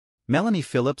Melanie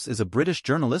Phillips is a British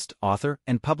journalist, author,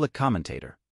 and public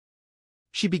commentator.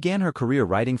 She began her career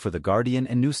writing for The Guardian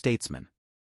and New Statesman.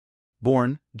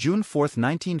 Born June 4,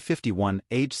 1951,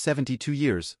 age 72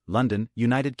 years, London,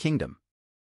 United Kingdom.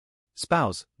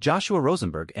 Spouse, Joshua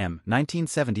Rosenberg M.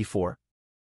 1974.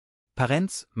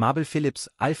 Parents, Mabel Phillips,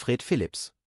 Alfred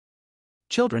Phillips.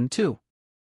 Children 2.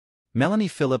 Melanie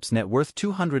Phillips, net worth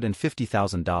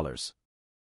 $250,000.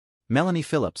 Melanie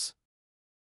Phillips.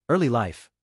 Early life.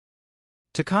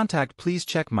 To contact, please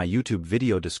check my YouTube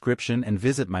video description and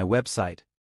visit my website.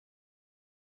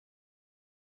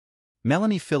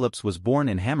 Melanie Phillips was born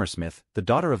in Hammersmith, the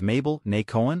daughter of Mabel née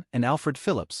Cohen and Alfred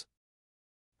Phillips.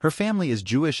 Her family is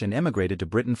Jewish and emigrated to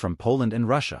Britain from Poland and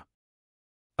Russia.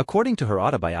 According to her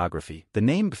autobiography, the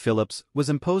name Phillips was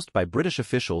imposed by British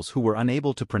officials who were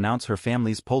unable to pronounce her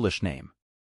family's Polish name.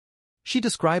 She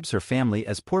describes her family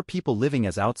as poor people living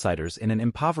as outsiders in an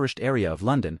impoverished area of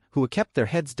London who kept their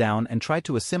heads down and tried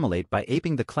to assimilate by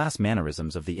aping the class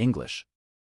mannerisms of the English.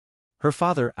 Her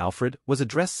father, Alfred, was a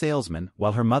dress salesman,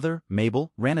 while her mother,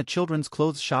 Mabel, ran a children's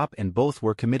clothes shop, and both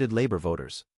were committed Labour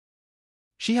voters.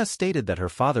 She has stated that her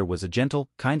father was a gentle,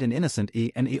 kind and innocent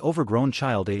overgrown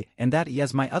child and that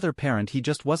as my other parent he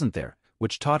just wasn't there,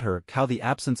 which taught her how the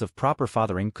absence of proper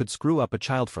fathering could screw up a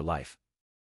child for life.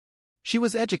 She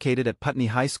was educated at Putney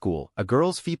High School, a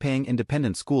girls' fee-paying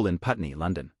independent school in Putney,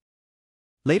 London.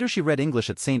 Later she read English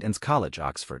at St Anne's College,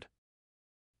 Oxford.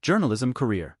 Journalism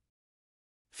career.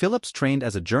 Phillips trained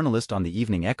as a journalist on the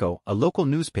Evening Echo, a local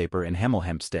newspaper in Hemel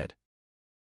Hempstead.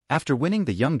 After winning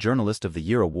the Young Journalist of the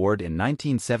Year award in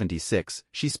 1976,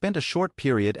 she spent a short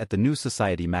period at the New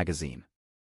Society magazine.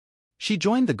 She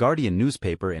joined the Guardian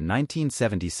newspaper in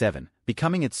 1977,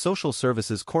 becoming its social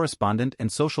services correspondent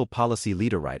and social policy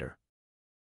leader writer.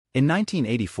 In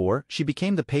 1984, she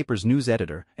became the paper's news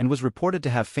editor and was reported to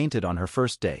have fainted on her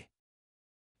first day.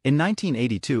 In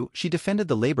 1982, she defended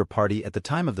the Labour Party at the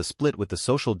time of the split with the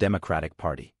Social Democratic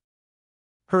Party.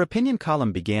 Her opinion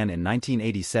column began in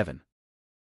 1987.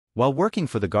 While working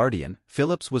for The Guardian,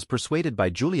 Phillips was persuaded by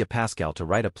Julia Pascal to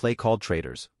write a play called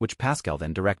Traitors, which Pascal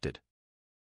then directed.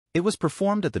 It was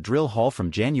performed at the Drill Hall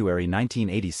from January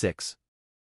 1986.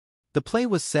 The play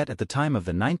was set at the time of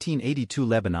the 1982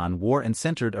 Lebanon War and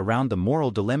centered around the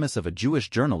moral dilemmas of a Jewish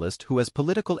journalist who, as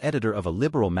political editor of a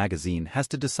liberal magazine, has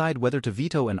to decide whether to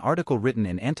veto an article written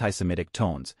in anti-Semitic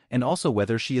tones, and also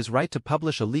whether she is right to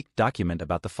publish a leaked document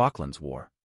about the Falklands War.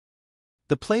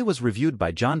 The play was reviewed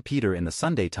by John Peter in the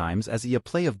Sunday Times as a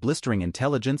play of blistering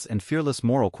intelligence and fearless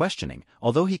moral questioning,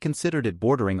 although he considered it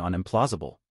bordering on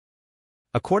implausible.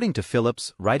 According to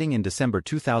Phillips, writing in December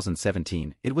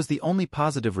 2017, it was the only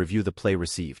positive review the play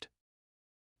received.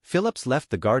 Phillips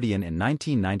left The Guardian in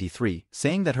 1993,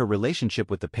 saying that her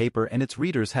relationship with the paper and its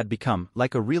readers had become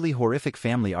like a really horrific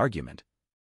family argument.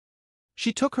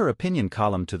 She took her opinion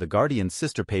column to The Guardian's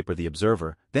sister paper The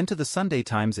Observer, then to the Sunday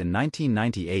Times in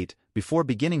 1998, before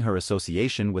beginning her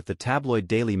association with the tabloid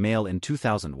Daily Mail in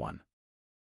 2001.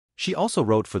 She also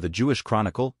wrote for the Jewish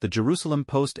Chronicle, the Jerusalem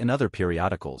Post and other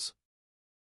periodicals.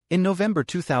 In November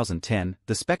 2010,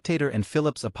 The Spectator and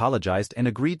Phillips apologized and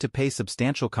agreed to pay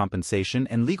substantial compensation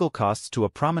and legal costs to a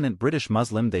prominent British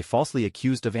Muslim they falsely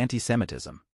accused of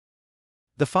anti-Semitism.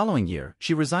 The following year,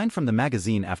 she resigned from the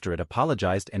magazine after it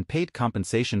apologized and paid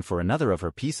compensation for another of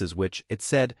her pieces which, it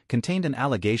said, contained an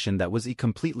allegation that was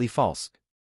completely false.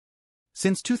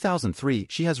 Since 2003,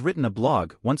 she has written a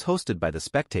blog, once hosted by The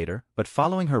Spectator, but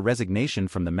following her resignation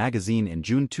from the magazine in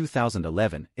June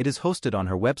 2011, it is hosted on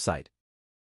her website.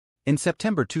 In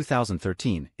September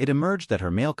 2013, it emerged that her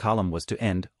mail column was to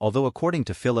end, although according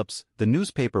to Phillips, the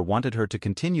newspaper wanted her to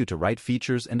continue to write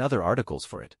features and other articles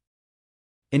for it.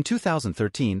 In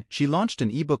 2013, she launched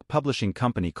an ebook publishing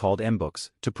company called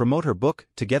mbooks to promote her book,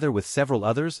 together with several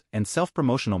others, and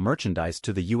self-promotional merchandise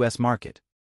to the U.S. market.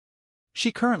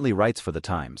 She currently writes for The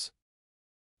Times.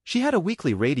 She had a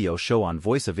weekly radio show on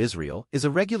Voice of Israel, is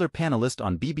a regular panelist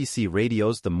on BBC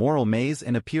Radio's The Moral Maze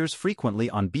and appears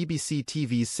frequently on BBC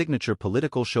TV's signature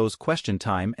political shows Question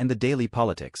Time and The Daily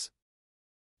Politics.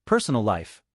 Personal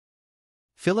life.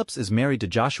 Phillips is married to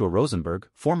Joshua Rosenberg,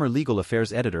 former legal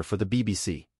affairs editor for the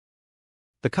BBC.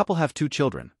 The couple have 2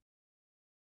 children.